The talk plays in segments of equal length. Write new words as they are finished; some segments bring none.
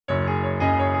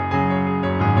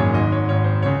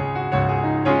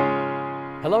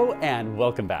Hello and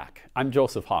welcome back. I'm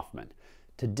Joseph Hoffman.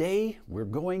 Today we're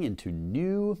going into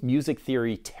new music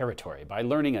theory territory by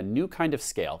learning a new kind of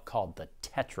scale called the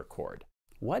tetrachord.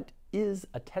 What is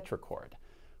a tetrachord?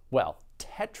 Well,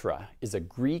 tetra is a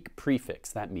Greek prefix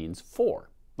that means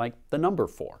four, like the number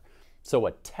four. So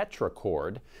a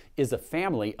tetrachord is a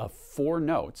family of four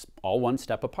notes, all one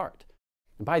step apart.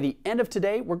 And by the end of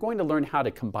today, we're going to learn how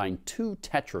to combine two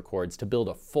tetrachords to build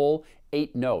a full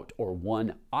 8-note or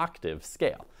 1-octave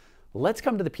scale. Let's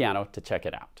come to the piano to check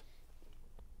it out.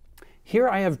 Here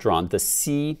I have drawn the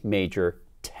C major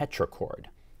tetrachord.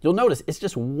 You'll notice it's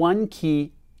just one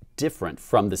key different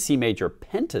from the C major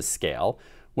pentascale,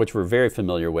 which we're very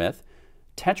familiar with.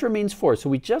 Tetra means four, so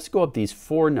we just go up these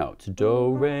four notes,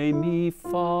 do, re, mi,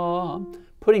 fa,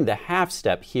 putting the half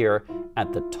step here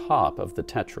at the top of the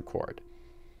tetrachord.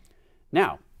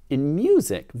 Now, in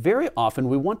music, very often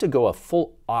we want to go a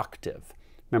full octave.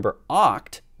 Remember,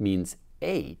 oct means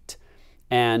 8.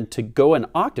 And to go an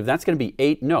octave, that's going to be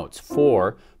 8 notes,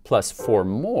 4 plus 4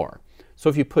 more. So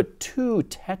if you put two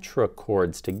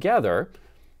tetrachords together,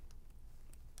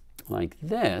 like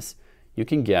this, you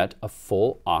can get a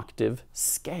full octave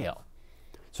scale.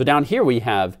 So down here we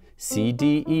have C,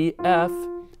 D, E, F,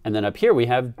 and then up here we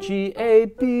have G, A,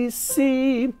 B,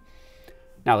 C.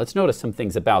 Now let's notice some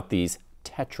things about these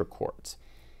tetrachords.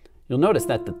 You'll notice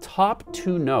that the top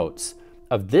two notes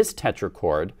of this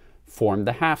tetrachord form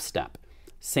the half step.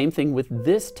 Same thing with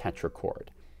this tetrachord.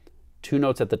 Two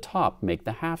notes at the top make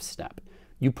the half step.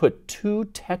 You put two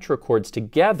tetrachords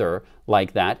together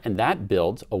like that, and that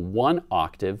builds a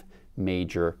 1-octave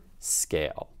major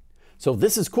scale. So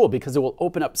this is cool because it will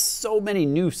open up so many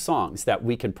new songs that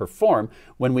we can perform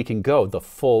when we can go the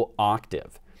full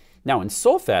octave. Now in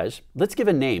solfege, let's give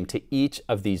a name to each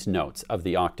of these notes of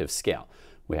the octave scale.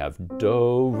 We have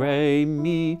do, re,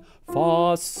 mi,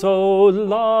 fa, sol,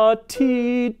 la,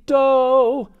 ti,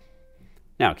 do.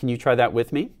 Now can you try that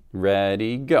with me?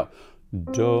 Ready, go.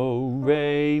 Do,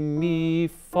 re, mi,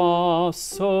 fa,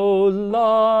 sol,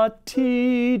 la,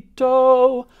 ti,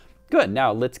 do. Good,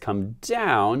 now let's come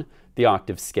down the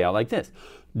octave scale like this.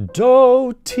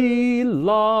 Do, ti,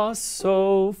 la,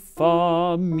 so,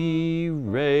 fa, mi,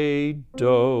 re,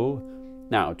 do.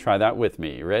 Now try that with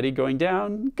me. Ready? Going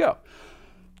down, go.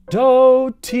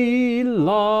 Do, ti,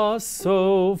 la,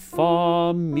 so,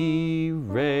 fa, mi,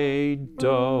 re,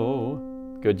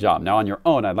 do. Good job. Now on your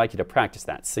own, I'd like you to practice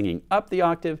that, singing up the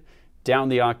octave, down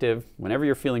the octave. Whenever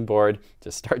you're feeling bored,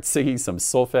 just start singing some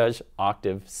solfege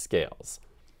octave scales.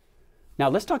 Now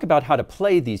let's talk about how to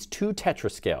play these two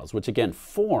tetrascales, which again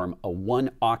form a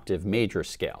 1-octave major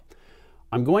scale.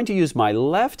 I'm going to use my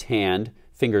left hand,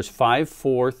 fingers 5,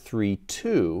 4, 3,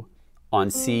 2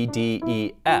 on C, D,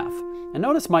 E, F. And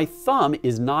notice my thumb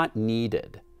is not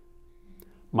needed.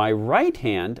 My right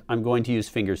hand, I'm going to use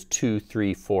fingers 2,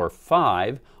 3, 4,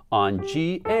 5 on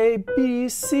G, A, B,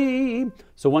 C.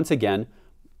 So once again,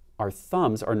 our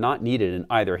thumbs are not needed in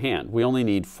either hand. We only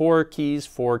need 4 keys,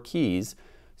 4 keys.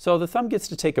 So the thumb gets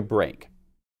to take a break.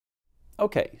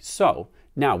 Okay, so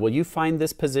now will you find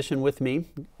this position with me?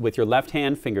 With your left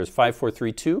hand, fingers 5, 4,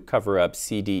 3, 2, cover up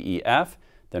C, D, E, F.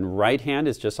 Then right hand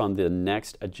is just on the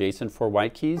next adjacent 4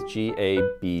 white keys, G, A,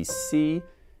 B, C.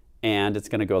 And it's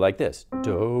going to go like this.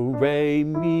 Do, re,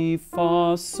 mi,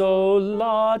 fa, sol,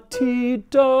 la, ti,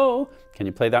 do. Can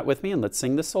you play that with me? And let's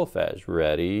sing the solfege.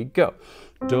 Ready, go.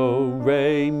 Do,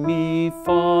 re, mi,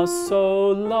 fa,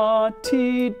 sol, la,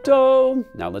 ti, do.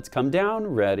 Now let's come down.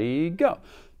 Ready, go.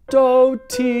 Do,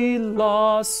 ti,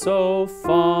 la, so,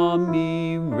 fa,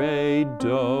 mi, re,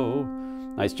 do.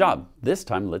 Nice job. This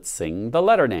time let's sing the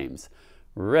letter names.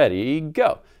 Ready,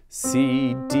 go.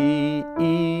 C, D,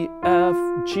 E,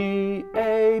 F, G,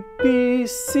 A, B,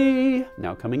 C.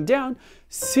 Now coming down.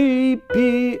 C,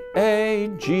 B, A,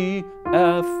 G,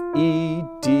 F, E,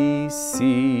 D,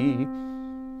 C.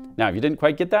 Now, if you didn't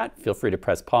quite get that, feel free to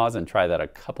press pause and try that a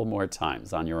couple more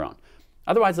times on your own.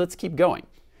 Otherwise, let's keep going.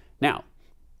 Now,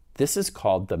 this is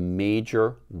called the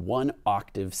major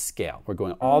 1-octave scale. We're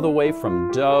going all the way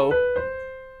from do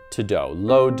to do.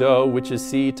 Low do, which is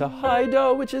C, to high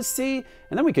do, which is C.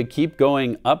 And then we could keep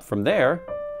going up from there.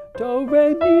 Do,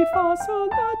 re, mi, fa, sol,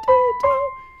 la, ti,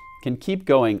 do. Can keep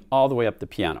going all the way up the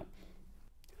piano.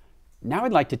 Now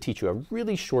I'd like to teach you a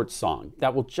really short song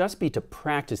that will just be to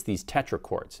practice these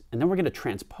tetrachords. And then we're going to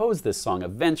transpose this song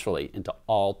eventually into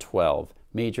all 12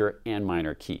 major and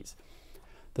minor keys.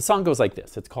 The song goes like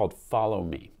this. It's called Follow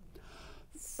Me.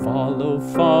 Follow,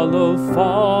 follow,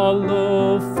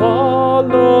 follow,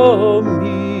 follow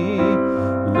me.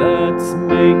 Let's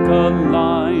make a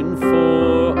line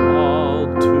for all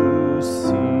to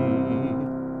see.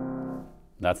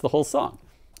 That's the whole song.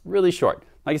 Really short.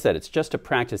 Like I said, it's just to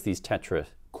practice these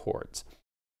tetrachords.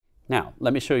 Now,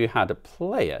 let me show you how to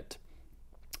play it.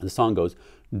 The song goes,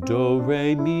 do,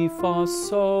 re, mi, fa,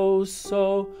 so,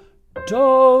 so,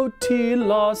 do, ti,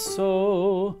 la,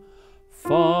 so,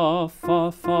 fa,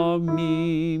 fa, fa,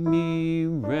 mi, mi,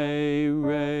 re,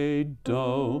 re,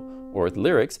 do. Or with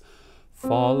lyrics,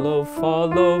 follow,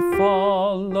 follow,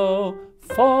 follow,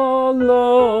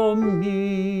 follow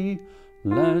me.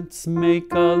 Let's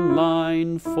make a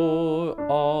line for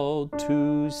all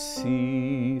to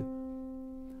see.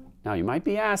 Now you might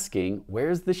be asking,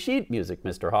 where's the sheet music,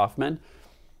 Mr. Hoffman?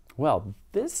 Well,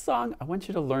 this song I want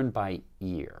you to learn by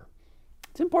ear.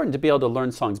 It's important to be able to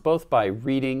learn songs both by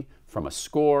reading from a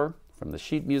score, from the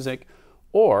sheet music,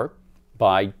 or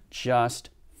by just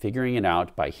figuring it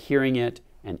out by hearing it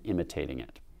and imitating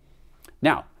it.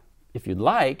 Now, if you'd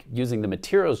like, using the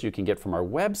materials you can get from our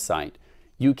website,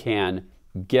 you can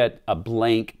get a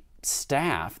blank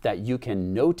staff that you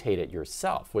can notate it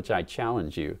yourself, which I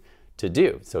challenge you to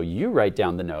do. So you write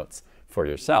down the notes for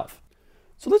yourself.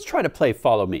 So let's try to play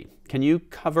Follow Me. Can you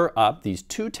cover up these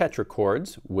two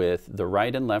tetrachords with the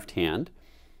right and left hand?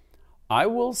 I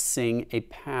will sing a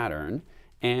pattern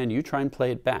and you try and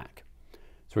play it back.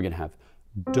 So we're going to have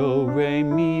do, re,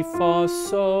 mi, fa,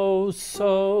 so,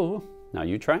 so. Now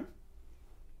you try.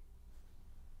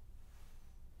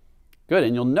 Good,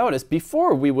 and you'll notice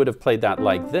before we would have played that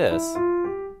like this,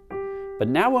 but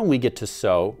now when we get to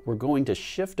so, we're going to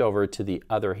shift over to the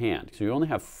other hand. So you only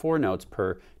have 4 notes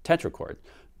per tetrachord.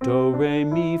 Do, re,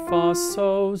 mi, fa,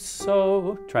 so,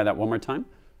 so. Try that one more time.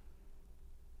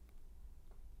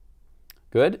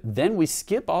 Good, then we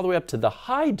skip all the way up to the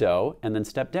high do and then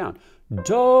step down.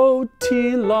 Do,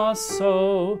 ti, la,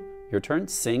 so. Your turn,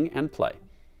 sing and play.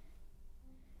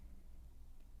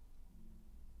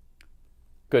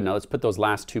 Good, now let's put those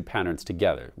last 2 patterns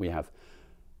together. We have,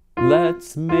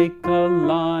 let's make a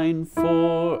line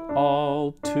for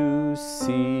all to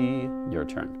see. Your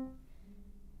turn.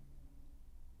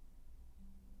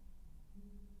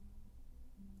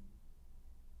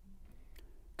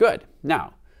 Good,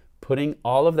 now, putting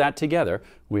all of that together,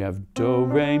 we have do,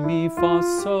 re, mi, fa,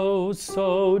 so,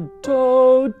 so,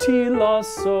 do, ti, la,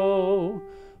 so,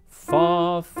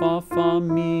 fa, fa, fa,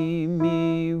 mi,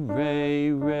 mi,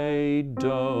 re, re,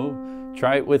 do.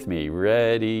 Try it with me.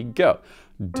 Ready, go.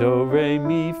 Do, re,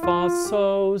 mi, fa,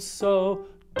 so, so,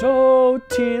 do,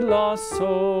 ti, la,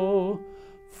 so,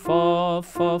 fa,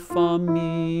 fa, fa,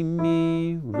 mi,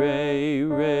 mi, re,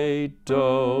 re,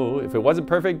 do. If it wasn't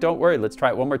perfect, don't worry. Let's try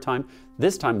it one more time.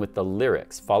 This time with the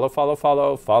lyrics. Follow, follow,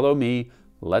 follow, follow me.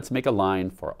 Let's make a line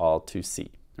for all to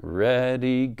see.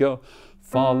 Ready, go.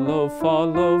 Follow,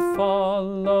 follow,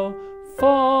 follow,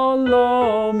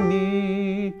 follow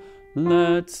me.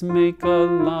 Let's make a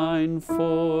line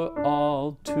for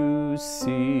all to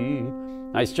see.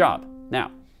 Nice job.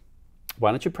 Now,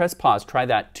 why don't you press pause, try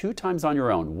that 2 times on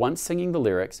your own, once singing the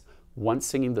lyrics, once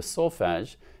singing the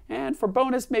solfege, and for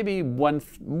bonus, maybe 1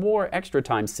 more extra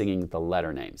time singing the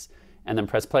letter names. And then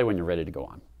press play when you're ready to go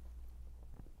on.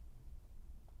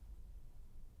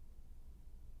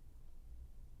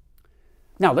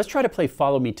 Now let's try to play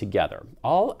Follow Me together.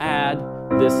 I'll add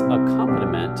this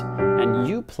accompaniment and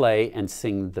you play and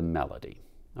sing the melody.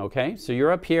 Okay, so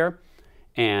you're up here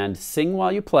and sing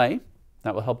while you play.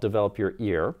 That will help develop your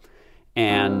ear.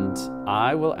 And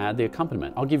I will add the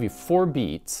accompaniment. I'll give you 4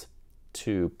 beats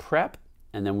to prep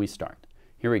and then we start.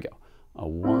 Here we go.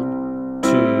 1, 2,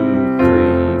 3,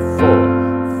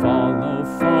 4. Follow,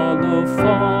 follow,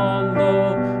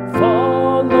 follow,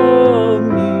 follow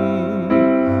me.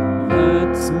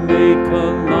 Let's make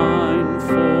a line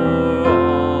for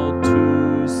all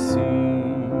to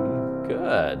see.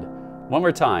 Good. One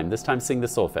more time. This time sing the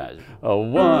solfege.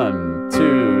 1, 2,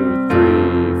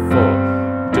 3, 4.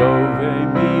 Do, re,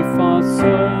 mi, fa,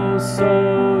 so,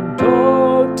 so, do,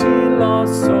 ti, la,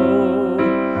 so,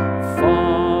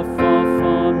 fa, fa,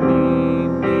 fa, mi,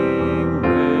 mi,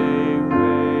 re,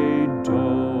 re, do.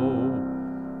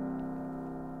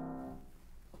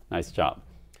 Nice job.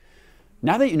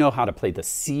 Now that you know how to play the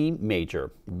C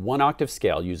major 1-octave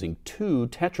scale using 2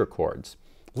 tetrachords,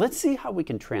 let's see how we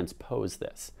can transpose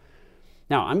this.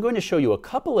 Now, I'm going to show you a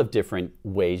couple of different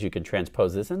ways you can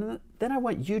transpose this, and then I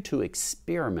want you to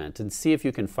experiment and see if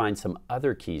you can find some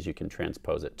other keys you can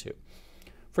transpose it to.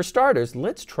 For starters,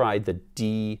 let's try the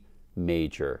D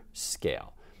major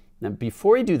scale. Now,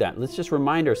 before we do that, let's just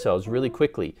remind ourselves really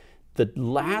quickly, the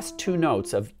last 2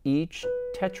 notes of each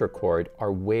tetrachord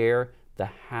are where the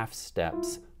half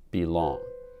steps belong.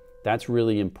 That's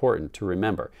really important to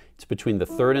remember. It's between the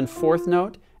 3rd and 4th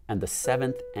note and the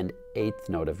 7th and 8th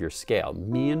note of your scale.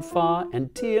 Mi and fa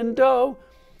and ti and do.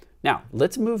 Now,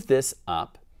 let's move this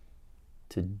up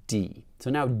to D. So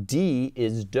now D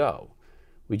is Do.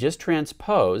 We just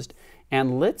transposed,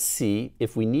 and let's see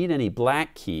if we need any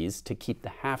black keys to keep the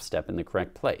half step in the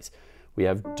correct place. We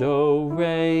have Do,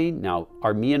 Re. Now,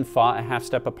 are Mi and Fa a half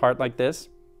step apart like this?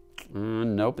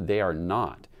 Nope, they are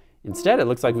not. Instead, it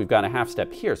looks like we've got a half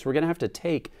step here, so we're going to have to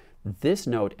take this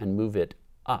note and move it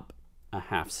up a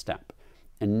half step.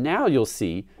 And now you'll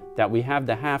see that we have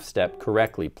the half step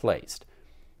correctly placed.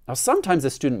 Now, sometimes a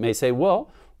student may say,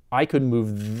 well, I could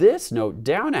move this note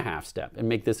down a half step and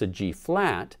make this a G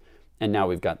flat, and now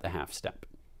we've got the half step.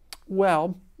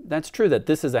 Well, that's true that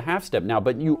this is a half step now,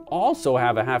 but you also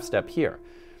have a half step here.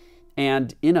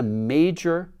 And in a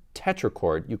major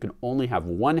tetrachord, you can only have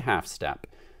one half step,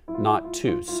 not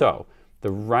two. So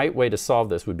the right way to solve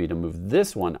this would be to move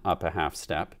this one up a half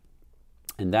step,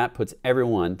 and that puts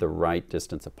everyone the right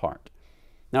distance apart.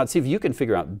 Now let's see if you can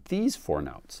figure out these four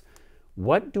notes.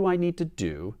 What do I need to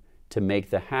do to make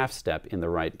the half step in the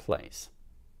right place?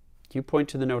 Can you point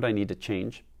to the note I need to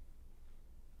change?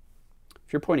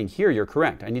 If you're pointing here, you're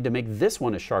correct. I need to make this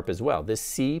one a sharp as well. This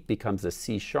C becomes a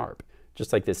C sharp,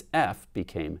 just like this F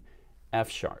became F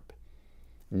sharp.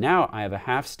 Now I have a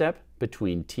half step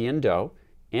between Ti and Do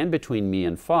and between Mi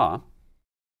and Fa,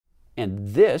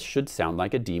 and this should sound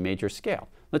like a D major scale.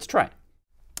 Let's try it.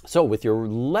 So with your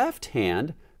left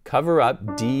hand, cover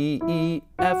up D, E,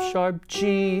 F sharp,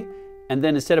 G, and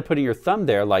then instead of putting your thumb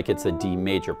there like it's a D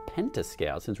major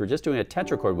pentascale, since we're just doing a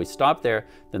tetrachord, we stop there,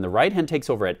 then the right hand takes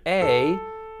over at A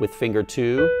with finger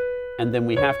 2, and then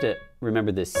we have to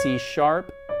remember this C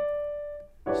sharp.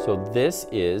 So this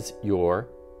is your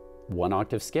one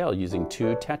octave scale using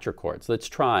 2 tetrachords. Let's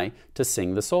try to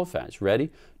sing the solfege.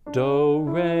 Ready? Do,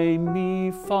 Re,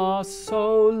 Mi, Fa,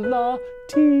 Sol, La,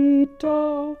 Ti,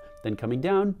 Do. Then coming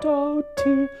down, Do,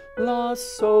 Ti, La,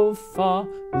 Sol, Fa,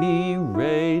 Mi,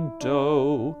 Re,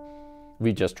 Do.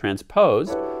 We just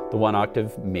transposed the one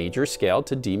octave major scale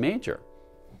to D major.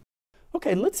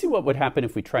 Okay, let's see what would happen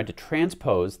if we tried to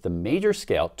transpose the major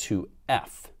scale to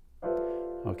F.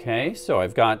 Okay, so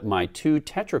I've got my 2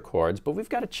 tetrachords, but we've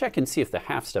got to check and see if the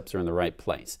half steps are in the right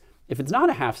place. If it's not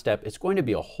a half step, it's going to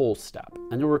be a whole step.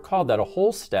 And you'll recall that a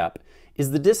whole step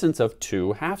is the distance of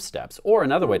 2 half steps. Or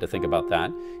another way to think about that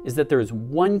is that there is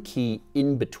one key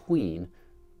in between,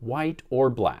 white or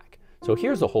black. So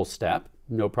here's a whole step,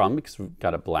 no problem because we've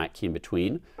got a black key in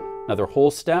between. Another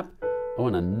whole step, oh,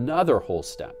 and another whole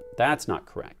step. That's not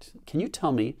correct. Can you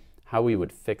tell me how we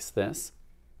would fix this?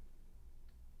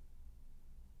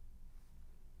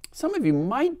 Some of you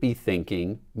might be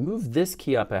thinking, move this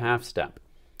key up a half step.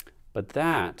 But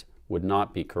that would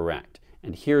not be correct.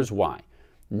 And here's why.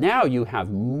 Now you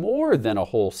have more than a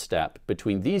whole step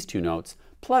between these 2 notes,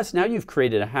 plus now you've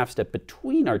created a half step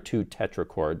between our 2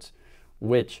 tetrachords,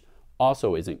 which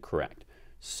also isn't correct.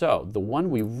 So the one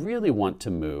we really want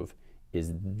to move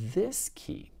is this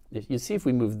key. If you see, if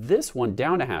we move this one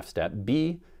down a half step,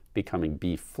 B becoming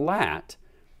B flat,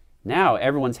 now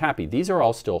everyone's happy. These are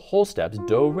all still whole steps.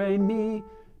 Do, Re, Mi.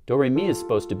 Do, Re, Mi is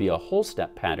supposed to be a whole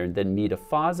step pattern. Then Mi to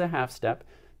Fa is a half step.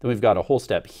 Then we've got a whole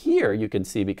step here, you can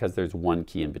see, because there's one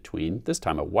key in between, this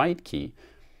time a white key.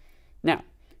 Now,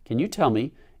 can you tell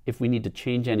me if we need to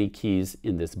change any keys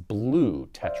in this blue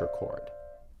tetrachord?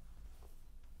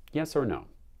 Yes or no?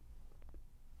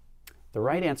 The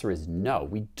right answer is no.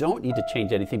 We don't need to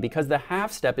change anything because the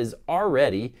half step is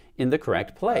already in the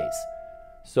correct place.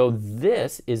 So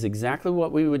this is exactly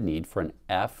what we would need for an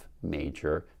F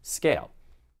major scale.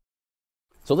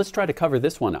 So let's try to cover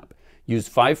this one up. Use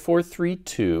 5, 4, 3,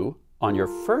 2 on your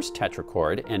first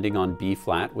tetrachord, ending on B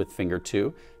flat with finger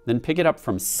 2. Then pick it up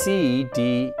from C,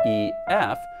 D, E,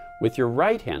 F with your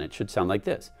right hand. It should sound like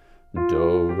this.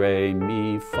 Do, Re,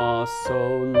 Mi, Fa,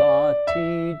 Sol, La,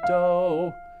 Ti,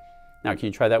 Do. Now can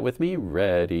you try that with me?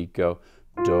 Ready, go.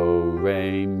 Do,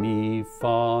 Re, Mi,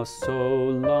 Fa,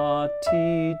 Sol, La,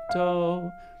 Ti, Do.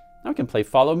 Now I can play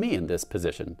Follow Me in this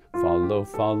position. Follow,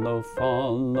 follow,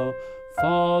 follow,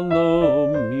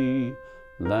 follow me.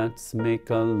 Let's make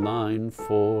a line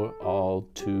for all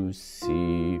to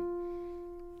see.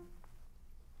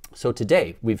 So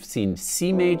today we've seen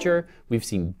C major, we've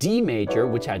seen D major,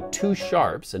 which had 2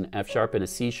 sharps, an F sharp and a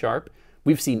C sharp.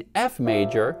 We've seen F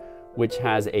major, which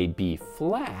has a B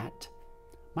flat.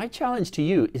 My challenge to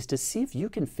you is to see if you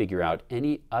can figure out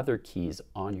any other keys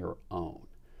on your own.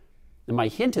 And my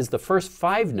hint is the first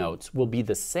 5 notes will be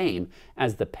the same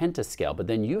as the pentascale, but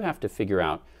then you have to figure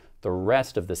out the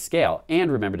rest of the scale.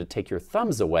 And remember to take your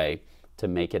thumbs away to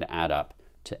make it add up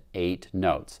to 8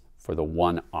 notes for the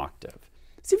 1 octave.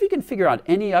 See if you can figure out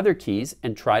any other keys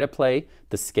and try to play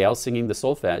the scale singing the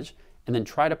solfege, and then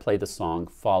try to play the song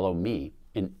Follow Me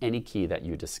in any key that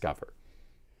you discover.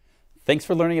 Thanks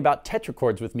for learning about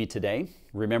tetrachords with me today.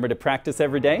 Remember to practice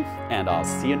every day, and I'll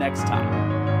see you next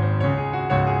time.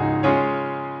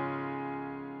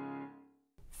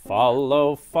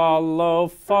 Follow, follow,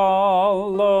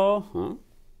 follow.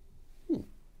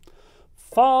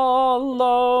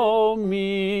 Follow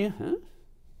me.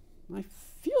 I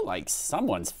feel like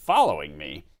someone's following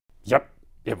me. Yep,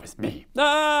 it was me.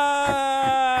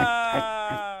 Ah!